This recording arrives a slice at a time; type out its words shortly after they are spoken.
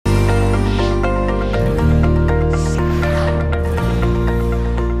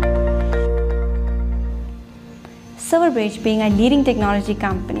Silverbridge, being a leading technology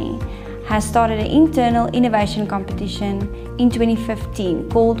company, has started an internal innovation competition in 2015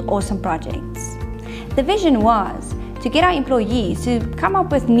 called Awesome Projects. The vision was to get our employees to come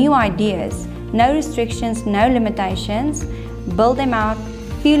up with new ideas, no restrictions, no limitations, build them out,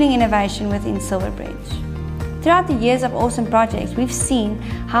 fueling innovation within Silverbridge. Throughout the years of Awesome Projects, we've seen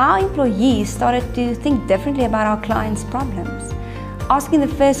how employees started to think differently about our clients' problems, asking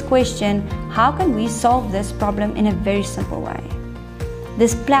the first question, how can we solve this problem in a very simple way?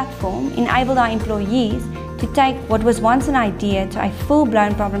 This platform enabled our employees to take what was once an idea to a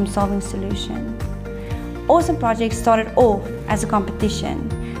full-blown problem-solving solution. Awesome Projects started off as a competition,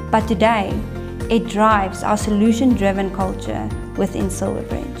 but today it drives our solution-driven culture within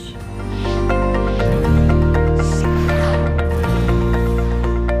Silverbridge.